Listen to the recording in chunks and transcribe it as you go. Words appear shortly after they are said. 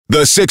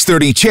The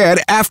 6:30 CHED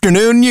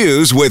Afternoon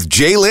News with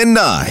Jaylen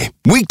Nye.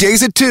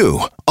 Weekdays at 2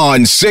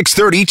 on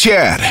 6:30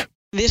 CHED.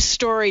 This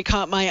story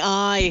caught my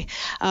eye.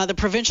 The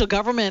provincial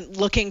government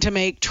looking to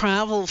make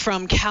travel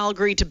from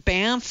Calgary to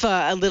Banff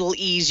a little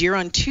easier.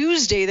 On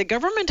Tuesday, the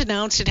government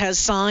announced it has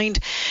signed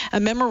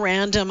a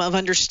memorandum of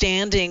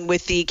understanding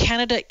with the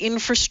Canada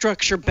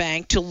Infrastructure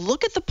Bank to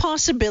look at the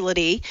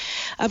possibility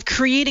of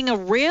creating a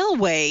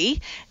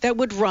railway that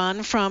would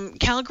run from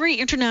Calgary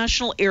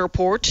International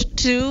Airport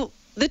to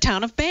the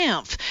town of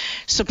Banff.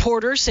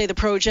 Supporters say the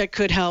project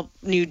could help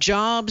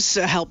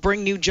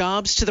bring new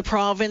jobs to the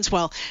province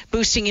while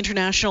boosting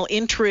international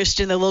interest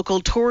in the local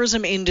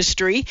tourism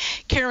industry.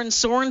 Karen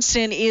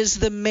Sorensen is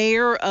the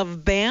mayor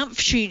of Banff.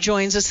 She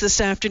joins us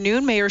this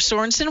afternoon. Mayor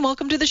Sorensen,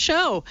 welcome to the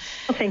show.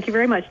 Well, thank you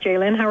very much,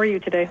 Jaylen. How are you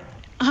today?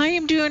 I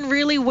am doing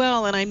really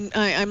well, and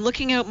I'm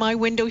looking out my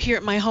window here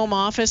at my home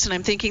office, and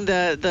I'm thinking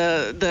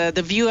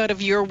the view out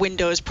of your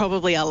window is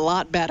probably a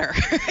lot better.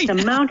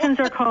 The mountains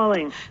are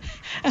calling.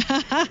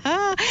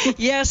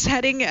 Yes,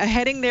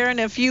 heading there in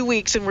a few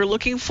weeks, and we're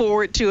looking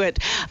forward to it.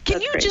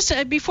 Can you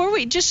just before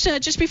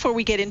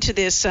we get into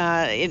this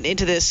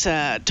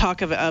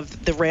talk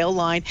of the rail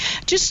line,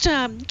 just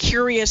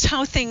curious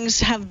how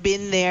things have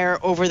been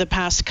there over the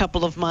past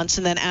couple of months,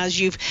 and then as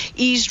you've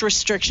eased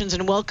restrictions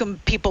and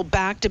welcomed people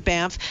back to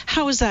Banff,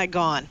 how has that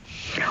gone?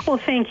 Well,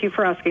 thank you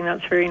for asking.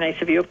 That's very nice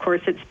of you. Of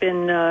course, it's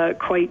been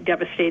quite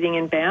devastating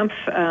in Banff.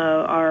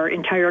 Our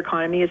entire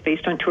economy is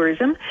based on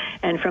tourism,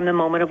 and from the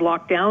moment of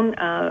lockdown,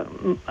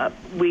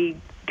 we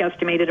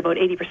estimated about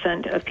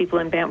 80% of people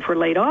in Banff were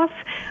laid off.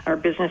 Our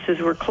businesses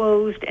were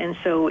closed, and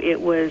so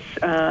it was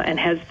and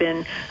has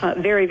been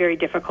very, very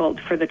difficult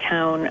for the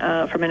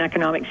town from an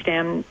economic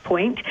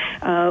standpoint.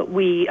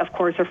 We, of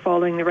course, are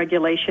following the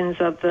regulations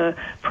of the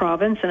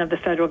province and of the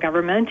federal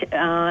government,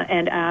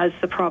 and as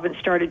the province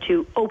started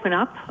to open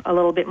up a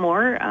little bit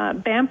more,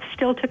 Banff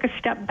still took a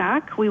step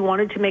back. We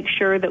wanted to make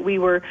sure that we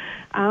were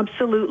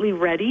absolutely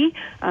ready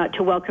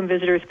to welcome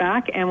visitors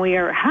back, and we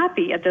are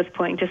happy at this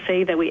point to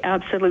say that we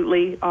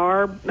absolutely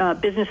are.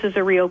 Businesses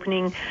are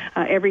reopening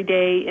every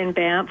day in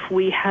Banff.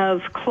 We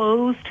have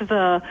closed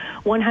the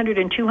 100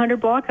 and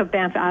 200 block of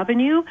Banff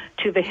Avenue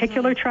to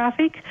vehicular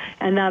traffic,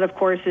 and that, of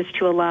course, is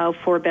to allow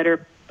for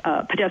better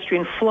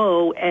pedestrian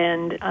flow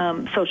and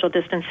social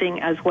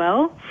distancing as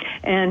well.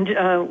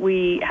 And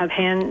we have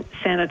hand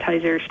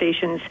sanitizer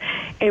stations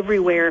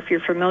everywhere. If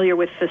you're familiar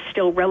with the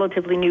still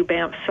relatively new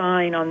Banff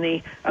sign on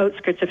the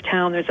outskirts of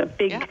town, there's a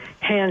big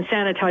hand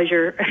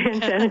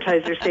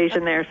sanitizer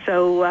station there.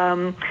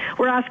 So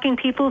we're asking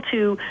people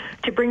to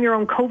bring your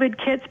own COVID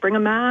kits, bring a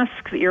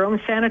mask, your own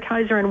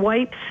sanitizer and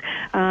wipes.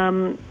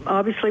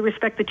 Obviously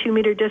respect the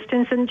 2-meter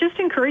distance, and just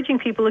encouraging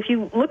people, if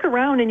you look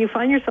around and you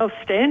find yourself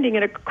standing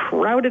in a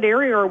crowded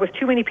area or with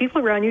too many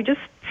people around you, just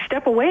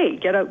step away,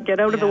 get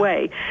out of the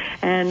way.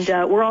 And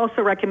we're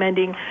also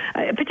recommending,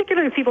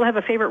 particularly if people have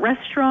a favorite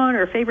restaurant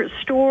or a favorite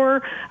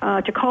store,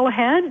 to call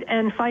ahead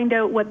and find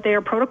out what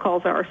their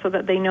protocols are so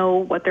that they know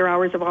what their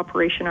hours of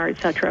operation are,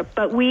 etc.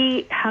 But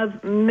we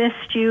have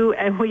missed you,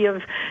 and we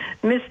have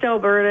missed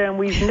Alberta, and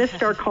we've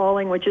missed our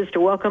calling, which is to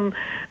welcome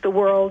the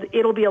world.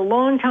 It'll be a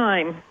long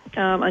time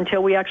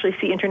until we actually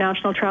see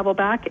international travel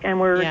back, and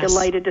we're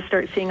delighted to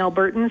start seeing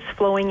Albertans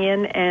flowing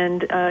in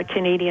and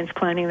Canadians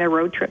planning their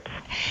road trips.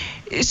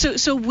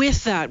 So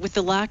with that, with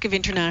the lack of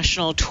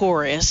international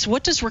tourists,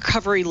 what does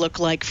recovery look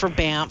like for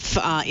Banff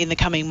in the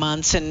coming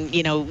months and,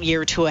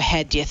 year or two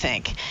ahead, do you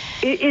think?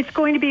 It's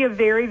going to be a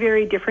very,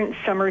 very different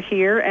summer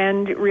here,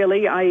 and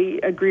really, I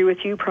agree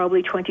with you,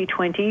 probably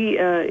 2020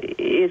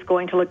 is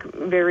going to look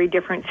very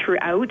different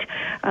throughout.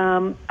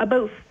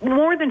 About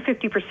more than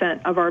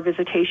 50% of our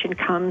visitation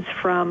comes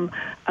from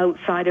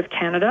outside of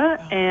Canada,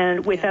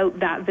 and without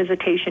that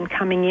visitation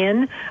coming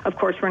in, of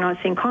course, we're not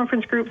seeing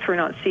conference groups, we're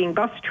not seeing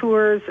bus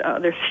tours,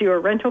 there's fewer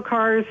rental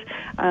cars.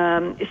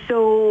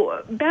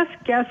 So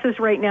best guesses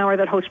right now are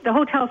that the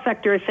hotel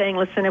sector is saying,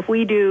 listen, if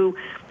we do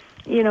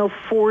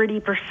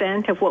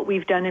 40% of what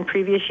we've done in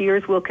previous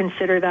years, we'll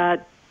consider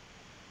that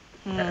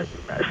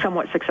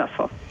somewhat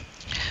successful.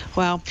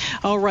 Wow.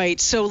 All right.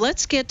 So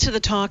let's get to the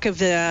talk of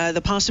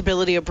the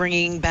possibility of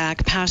bringing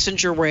back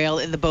passenger rail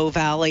in the Bow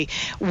Valley.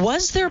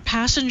 Was there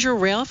passenger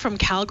rail from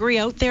Calgary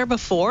out there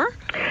before?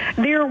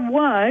 There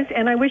was,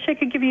 and I wish I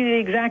could give you the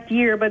exact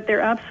year, but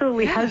there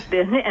absolutely has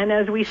been. And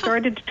as we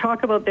started to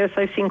talk about this,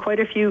 I've seen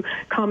quite a few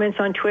comments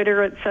on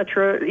Twitter, et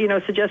cetera,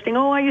 suggesting,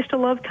 I used to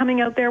love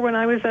coming out there when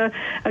I was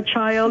a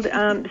child.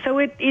 So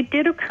it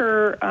did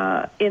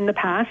occur in the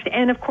past.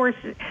 And, of course,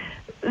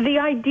 the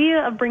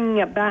idea of bringing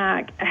it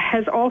back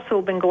has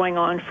also been going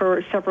on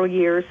for several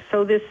years.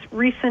 So this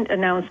recent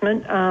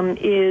announcement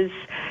is,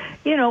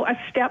 a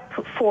step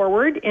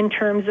forward in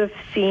terms of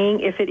seeing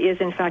if it is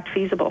in fact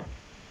feasible.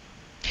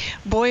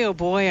 Boy, oh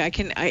boy,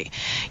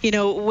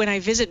 when I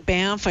visit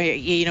Banff,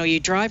 you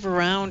drive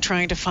around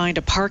trying to find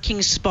a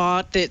parking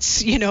spot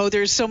that's,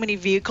 there's so many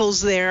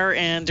vehicles there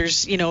and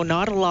there's,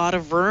 not a lot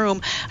of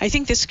room. I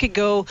think this could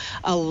go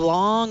a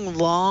long,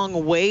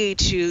 long way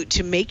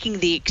to making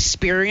the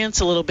experience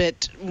a little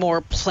bit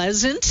more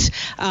pleasant,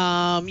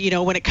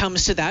 when it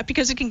comes to that,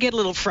 because it can get a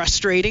little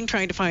frustrating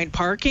trying to find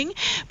parking.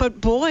 But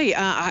boy,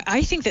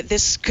 I think that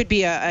this could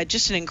be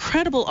just an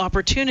incredible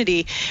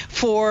opportunity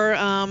for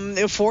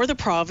the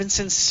province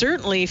and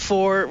certainly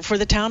for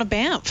the town of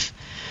Banff.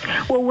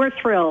 Well, we're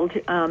thrilled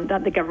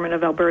that the government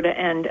of Alberta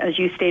and, as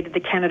you stated, the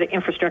Canada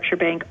Infrastructure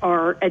Bank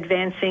are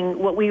advancing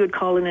what we would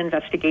call an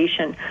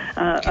investigation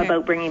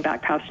about bringing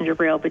back passenger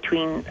rail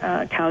between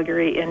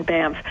Calgary and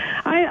Banff.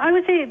 I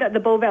would say that the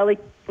Bow Valley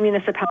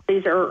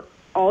municipalities are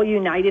all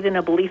united in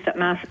a belief that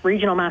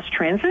regional mass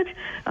transit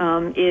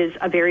is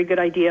a very good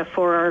idea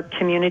for our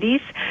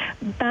communities.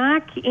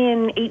 Back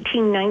in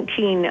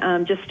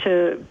 1819, just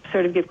to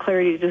sort of give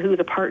clarity to who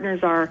the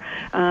partners are,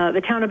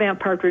 the town of Banff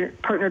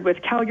partnered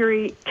with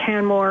Calgary,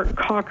 Canmore,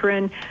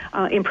 Cochrane,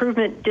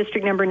 Improvement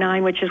District Number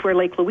 9, which is where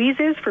Lake Louise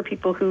is, for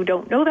people who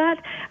don't know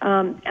that,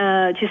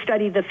 to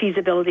study the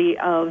feasibility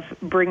of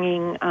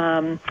bringing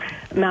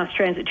mass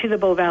transit to the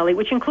Bow Valley,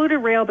 which included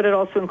rail, but it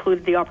also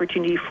included the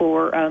opportunity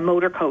for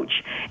motor coach.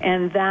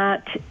 And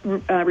that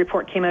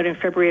report came out in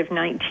February of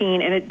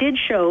 19, and it did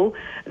show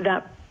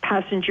that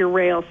passenger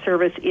rail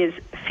service is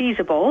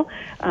feasible.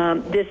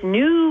 This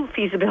new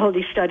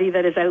feasibility study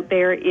that is out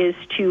there is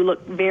to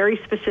look very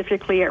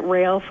specifically at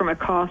rail from a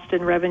cost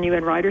and revenue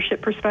and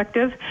ridership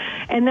perspective,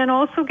 and then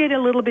also get a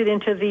little bit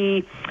into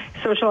the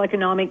social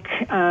economic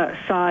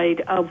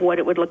side of what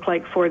it would look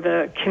like for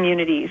the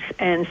communities.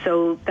 And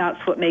so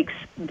that's what makes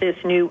this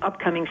new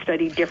upcoming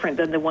study different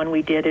than the one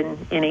we did in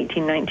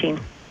 1819.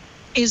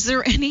 Is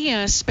there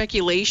any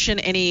speculation,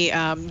 any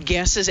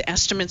guesses,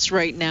 estimates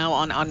right now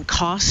on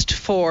cost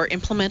for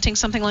implementing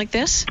something like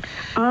this?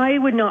 I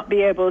would not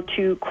be able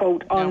to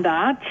quote on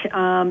that.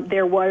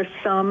 There were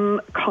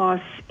some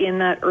costs in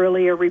that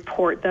earlier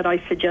report that I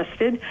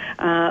suggested,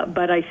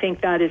 but I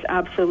think that is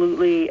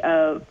absolutely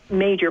a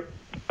major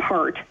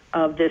part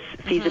of this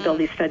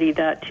feasibility study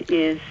that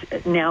is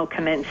now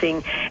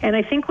commencing. And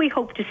I think we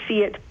hope to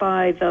see it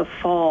by the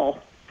fall.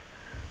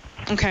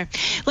 Okay,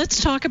 let's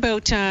talk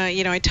about.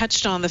 I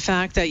touched on the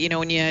fact that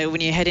when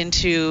you head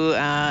into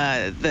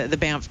the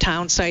Banff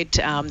town site,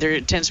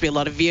 there tends to be a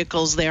lot of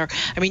vehicles there.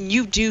 I mean,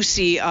 you do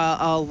see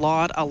a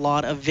lot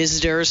of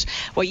visitors.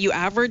 What, you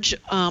average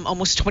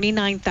almost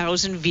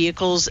 29,000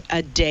 vehicles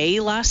a day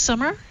last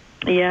summer?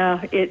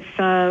 Yeah,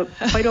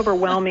 it's quite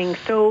overwhelming.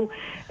 So.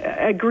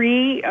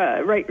 Agree,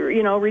 right?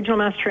 Regional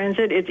mass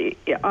transit.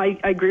 I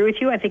agree with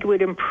you. I think it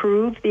would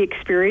improve the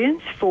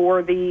experience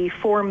for the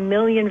 4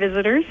 million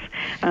visitors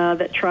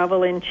that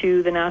travel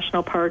into the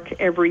national park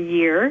every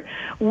year.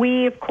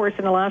 We, of course,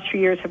 in the last few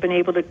years have been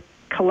able to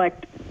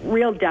collect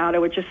real data,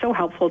 which is so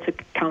helpful to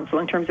council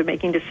in terms of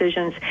making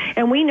decisions.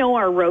 And we know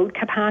our road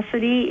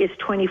capacity is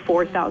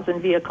 24,000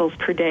 vehicles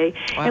per day.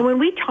 Wow. And when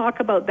we talk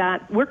about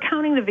that, we're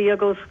counting the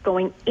vehicles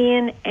going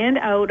in and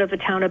out of the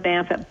town of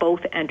Banff at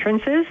both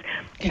entrances.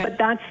 Okay. But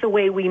that's the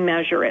way we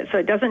measure it. So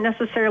it doesn't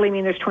necessarily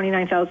mean there's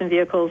 29,000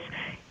 vehicles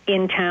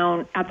in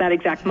town at that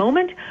exact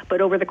moment,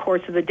 but over the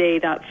course of the day,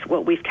 that's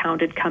what we've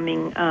counted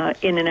coming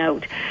in and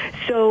out.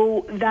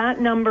 So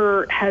that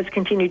number has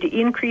continued to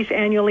increase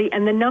annually,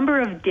 and the number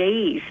of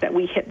days that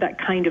we hit that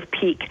kind of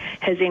peak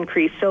has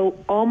increased. So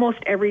almost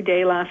every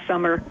day last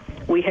summer,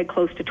 we had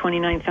close to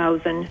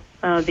 29,000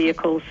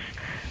 vehicles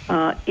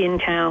in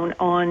town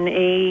on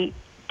a,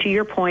 to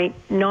your point,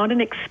 not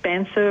an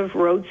expensive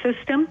road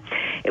system.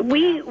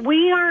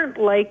 We aren't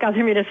like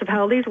other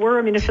municipalities. We're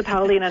a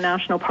municipality in a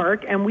national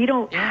park, and we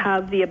don't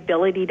have the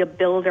ability to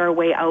build our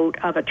way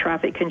out of a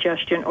traffic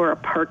congestion or a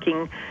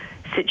parking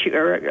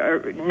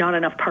or not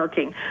enough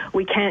parking.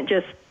 We can't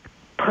just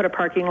put a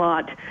parking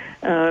lot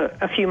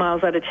a few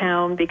miles out of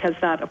town, because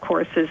that, of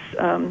course, is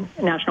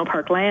national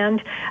park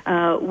land.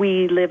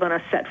 We live on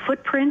a set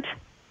footprint.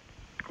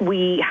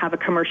 We have a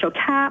commercial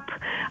cap.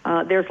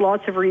 There's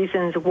lots of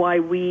reasons why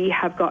we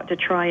have got to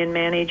try and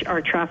manage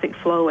our traffic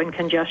flow and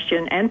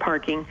congestion and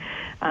parking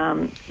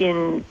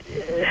in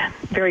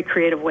very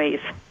creative ways.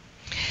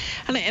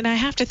 And I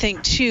have to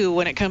think, too,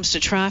 when it comes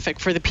to traffic,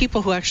 for the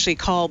people who actually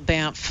call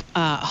Banff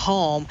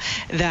home,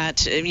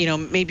 that,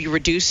 maybe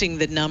reducing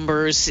the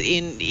numbers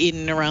in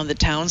and around the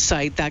town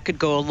site, that could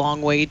go a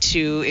long way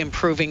to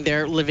improving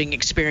their living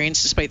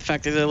experience, despite the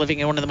fact that they're living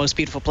in one of the most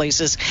beautiful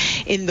places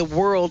in the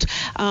world.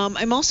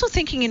 I'm also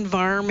thinking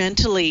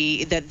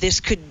environmentally that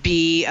this could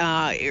be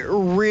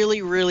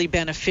really, really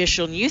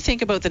beneficial. And you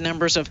think about the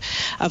numbers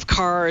of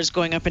cars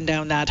going up and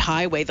down that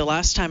highway. The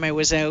last time I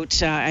was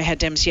out, I had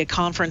to MC a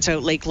conference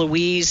out Lake Louise,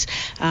 Louise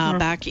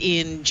back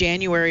in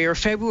January or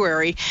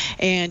February,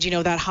 and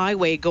that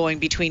highway going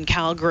between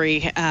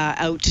Calgary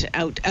out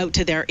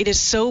to there, it is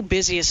so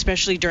busy,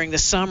 especially during the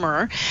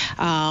summer.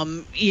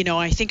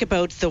 I think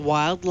about the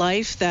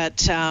wildlife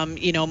that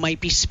might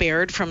be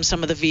spared from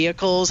some of the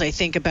vehicles. I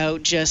think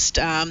about just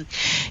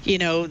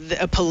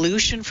the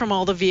pollution from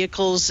all the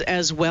vehicles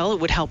as well. It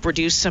would help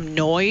reduce some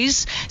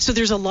noise. So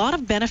there's a lot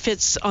of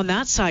benefits on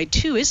that side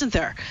too, isn't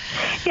there?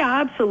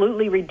 Yeah,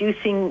 absolutely.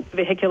 Reducing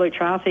vehicular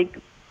traffic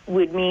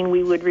would mean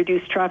we would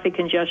reduce traffic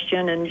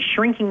congestion, and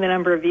shrinking the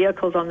number of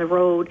vehicles on the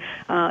road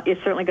is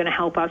certainly going to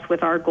help us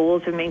with our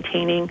goals of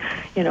maintaining,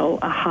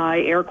 a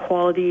high air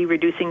quality,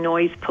 reducing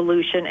noise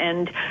pollution,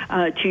 and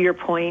to your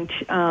point,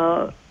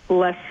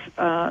 less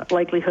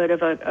likelihood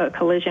of a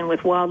collision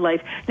with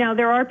wildlife. Now,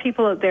 there are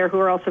people out there who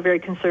are also very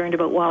concerned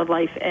about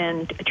wildlife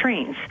and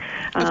trains.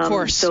 Of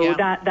course, so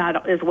yeah.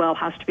 that as well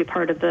has to be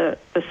part of the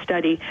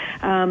study.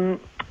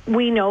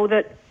 We know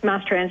that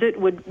mass transit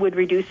would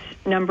reduce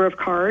number of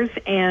cars,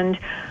 and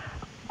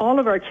all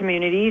of our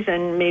communities,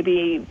 and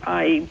maybe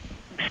I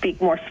speak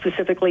more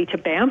specifically to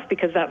Banff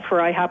because that's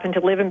where I happen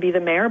to live and be the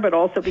mayor, but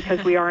also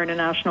because we are in a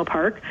national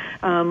park.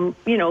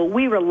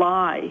 We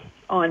rely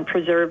on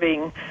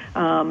preserving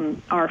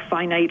our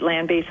finite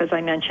land base, as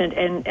I mentioned,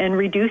 and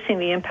reducing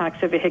the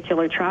impacts of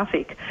vehicular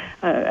traffic.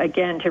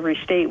 Again, to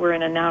restate, we're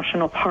in a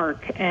national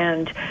park,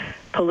 and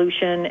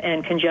pollution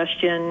and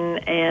congestion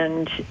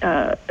and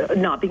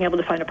not being able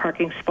to find a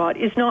parking spot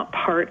is not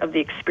part of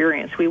the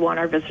experience we want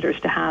our visitors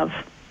to have.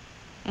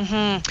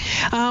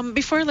 Mm-hmm.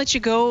 Before I let you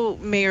go,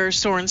 Mayor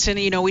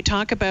Sorensen, we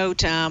talk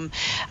about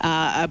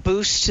a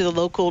boost to the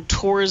local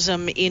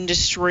tourism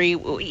industry.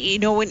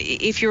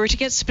 If you were to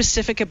get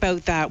specific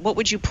about that, what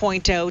would you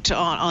point out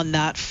on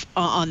that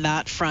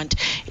front?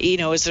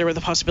 Is there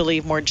the possibility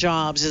of more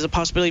jobs? Is there a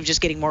possibility of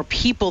just getting more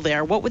people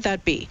there? What would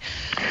that be?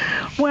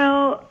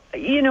 Well,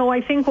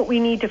 I think what we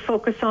need to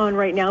focus on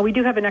right now, we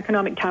do have an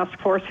economic task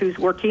force who's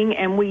working,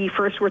 and we're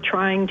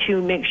trying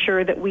to make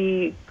sure that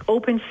we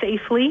open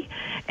safely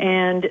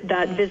and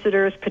that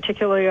visitors,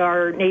 particularly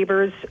our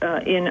neighbors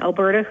in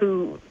Alberta,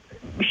 who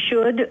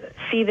should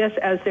see this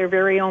as their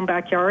very own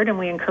backyard, and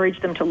we encourage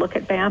them to look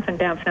at Banff and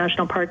Banff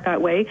National Park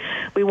that way.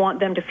 We want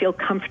them to feel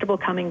comfortable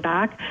coming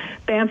back.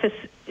 Banff is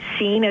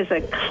seen as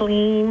a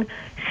clean,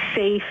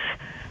 safe,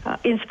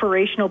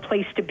 inspirational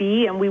place to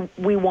be, and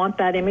we want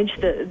that image.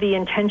 The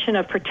intention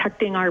of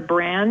protecting our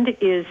brand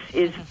is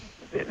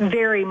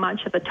very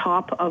much at the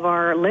top of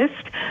our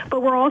list,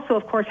 but we're also,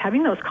 of course,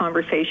 having those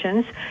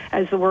conversations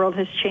as the world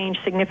has changed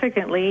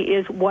significantly.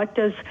 Is what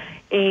does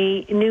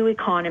a new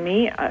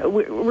economy,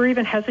 we're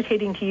even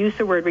hesitating to use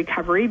the word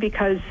recovery,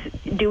 because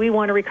do we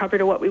want to recover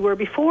to what we were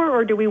before,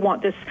 or do we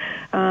want this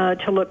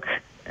to look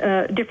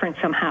different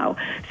somehow?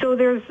 So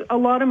there's a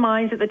lot of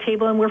minds at the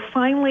table, and we're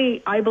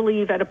finally, I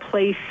believe, at a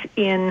place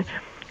in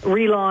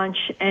relaunch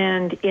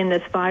and in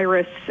this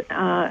virus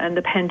and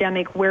the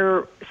pandemic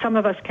where some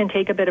of us can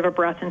take a bit of a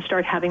breath and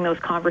start having those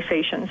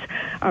conversations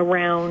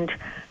around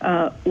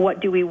what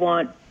do we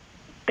want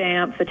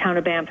Banff, the town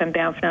of Banff and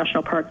Banff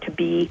National Park to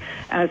be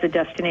as a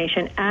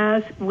destination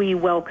as we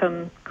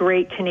welcome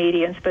great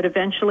Canadians, but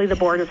eventually the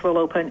borders will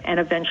open and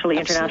eventually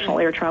international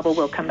air travel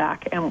will come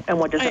back. And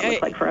what does that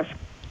look like for us?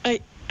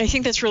 I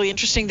think that's really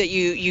interesting that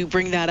you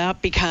bring that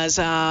up, because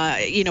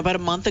about a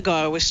month ago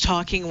I was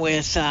talking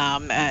with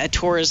a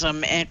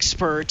tourism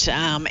expert,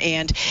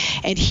 and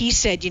he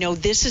said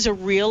this is a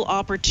real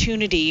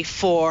opportunity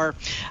for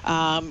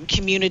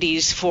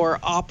communities, for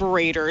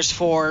operators,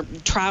 for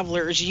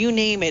travelers, you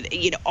name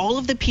it, all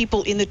of the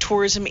people in the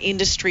tourism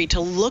industry to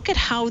look at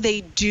how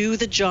they do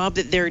the job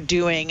that they're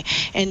doing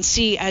and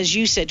see, as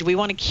you said, do we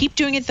want to keep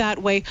doing it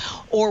that way,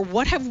 or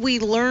what have we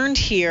learned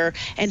here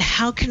and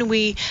how can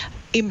we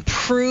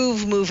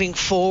improve moving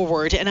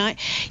forward? And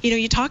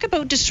you talk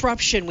about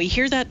disruption. We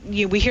hear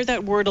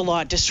that word a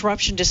lot,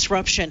 disruption,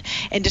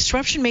 and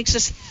disruption makes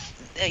us,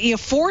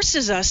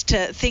 forces us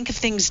to think of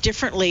things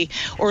differently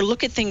or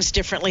look at things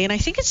differently. And I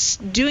think it's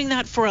doing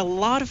that for a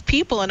lot of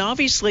people, and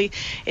obviously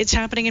it's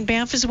happening in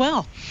Banff as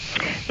well.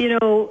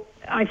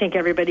 I think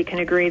everybody can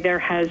agree there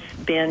has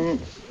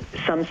been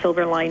some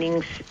silver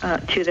linings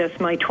to this.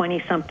 My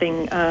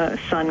 20-something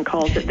son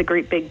calls it the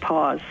great big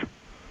pause.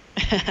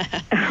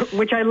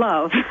 Which I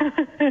love.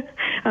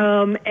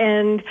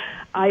 And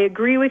I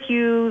agree with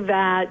you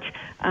that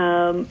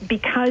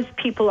because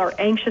people are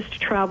anxious to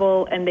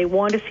travel and they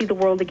want to see the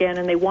world again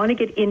and they want to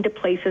get into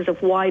places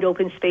of wide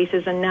open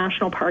spaces and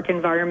national park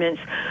environments,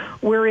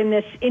 we're in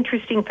this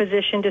interesting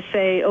position to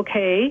say,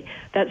 okay,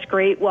 that's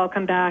great,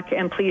 welcome back,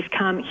 and please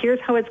come. Here's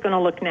how it's going to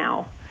look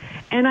now.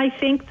 And I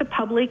think the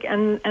public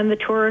and the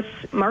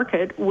tourist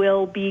market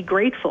will be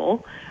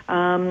grateful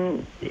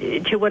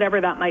to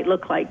whatever that might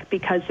look like,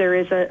 because there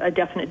is a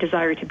definite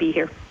desire to be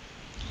here.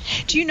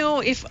 Do you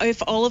know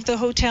if all of the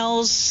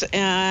hotels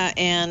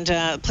and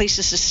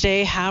places to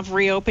stay have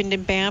reopened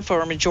in Banff,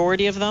 or a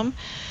majority of them?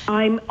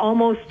 I'm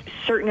almost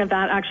certain of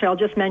that. Actually, I'll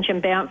just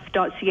mention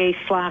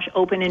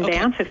banff.ca/open in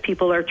Banff if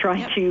people are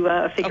trying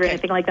to figure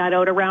anything like that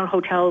out around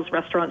hotels,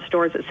 restaurants,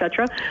 stores,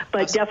 etc.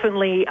 But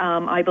definitely,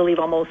 I believe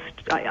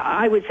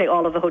I would say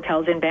all of the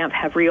hotels in Banff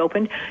have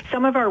reopened.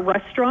 Some of our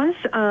restaurants,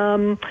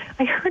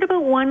 I heard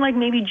about one like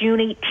maybe June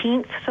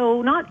 18th,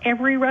 so not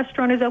every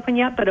restaurant is open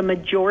yet, but a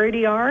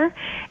majority are.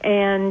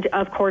 And,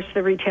 of course,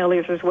 the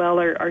retailers as well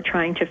are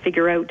trying to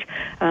figure out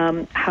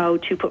how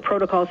to put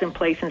protocols in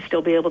place and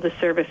still be able to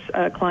service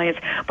clients.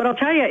 But I'll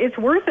tell you, it's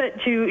worth it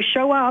to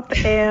show up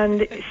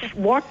and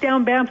walk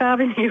down Banff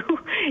Avenue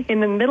in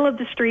the middle of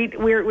the street.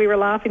 We were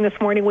laughing this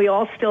morning. We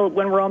all still,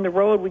 when we're on the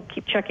road, we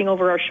keep checking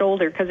over our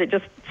shoulder because it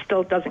just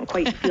still doesn't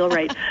quite feel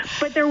right.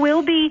 But there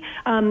will be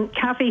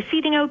cafe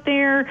seating out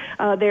there.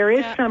 There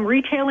is some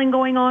retailing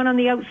going on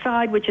the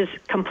outside, which is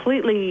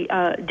completely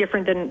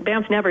different than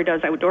Banff never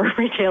does outdoor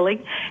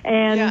retailing.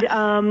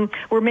 And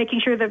we're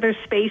making sure that there's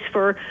space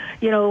for,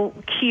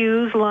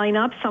 queues,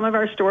 lineups. Some of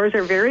our stores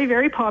are very,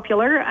 very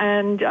popular,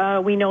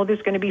 and we know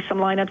there's going to be some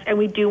lineups, and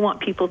we do want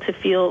people to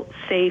feel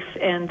safe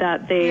and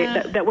that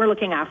that we're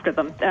looking after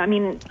them. I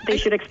mean, they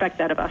should expect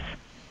that of us.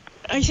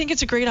 I think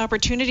it's a great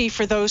opportunity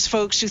for those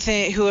folks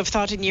who have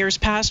thought in years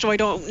past, I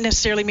don't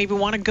necessarily maybe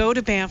want to go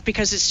to Banff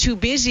because it's too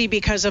busy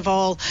because of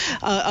all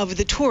of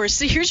the tourists.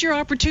 So here's your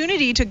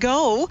opportunity to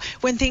go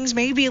when things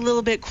may be a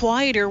little bit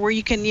quieter, where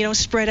you can,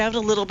 spread out a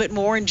little bit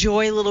more,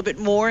 enjoy a little bit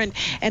more, and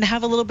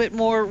have a little bit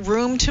more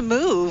room to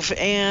move.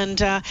 And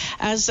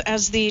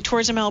as the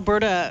Tourism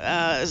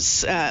Alberta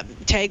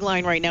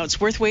tagline right now, it's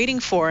worth waiting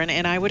for,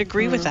 and I would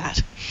agree with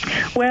that.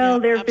 Well,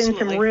 there have been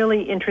some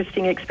really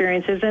interesting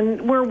experiences,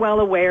 and we're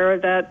well aware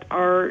that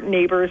our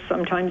neighbors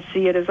sometimes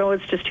see it as,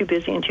 it's just too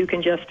busy and too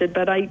congested.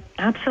 But I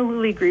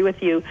absolutely agree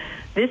with you.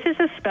 This is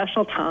a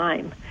special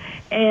time.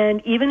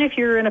 And even if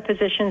you're in a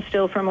position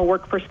still from a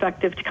work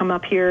perspective to come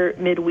up here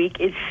midweek,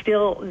 it's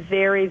still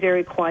very,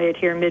 very quiet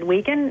here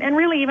midweek. And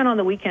really, even on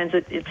the weekends,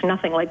 it's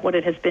nothing like what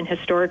it has been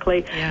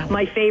historically. Yeah.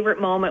 My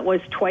favorite moment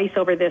was twice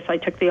over this. I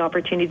took the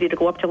opportunity to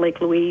go up to Lake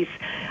Louise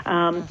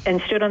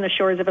and stood on the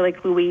shores of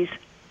Lake Louise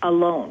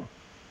alone.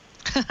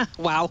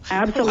 Wow.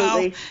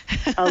 Absolutely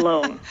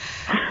alone.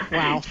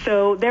 Wow.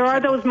 So there are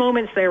those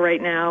moments there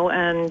right now,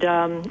 and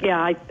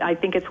I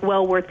think it's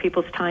well worth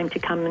people's time to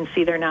come and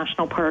see their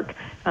national park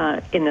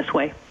in this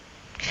way.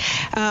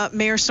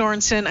 Mayor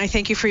Sorensen, I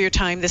thank you for your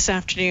time this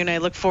afternoon. I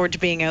look forward to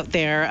being out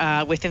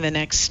there within the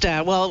next,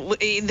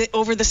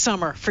 over the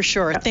summer for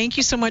sure. Thank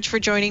you so much for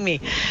joining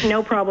me.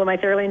 No problem. I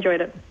thoroughly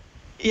enjoyed it.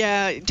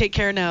 Yeah, take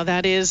care now.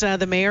 That is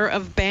the mayor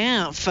of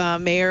Banff,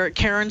 Mayor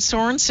Karen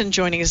Sorensen,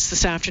 joining us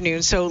this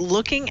afternoon. So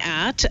looking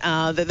at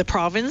the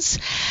province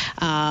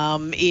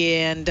and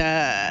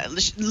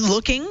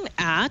looking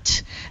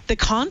at the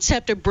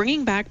concept of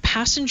bringing back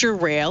passenger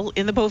rail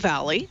in the Bow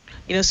Valley,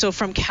 so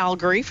from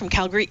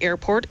Calgary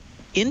Airport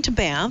into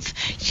Banff.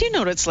 You know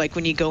what it's like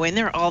when you go in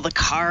there, all the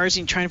cars,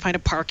 and you're trying to find a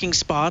parking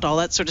spot, all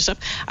that sort of stuff.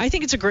 I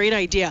think it's a great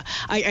idea.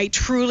 I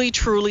truly,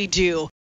 truly do.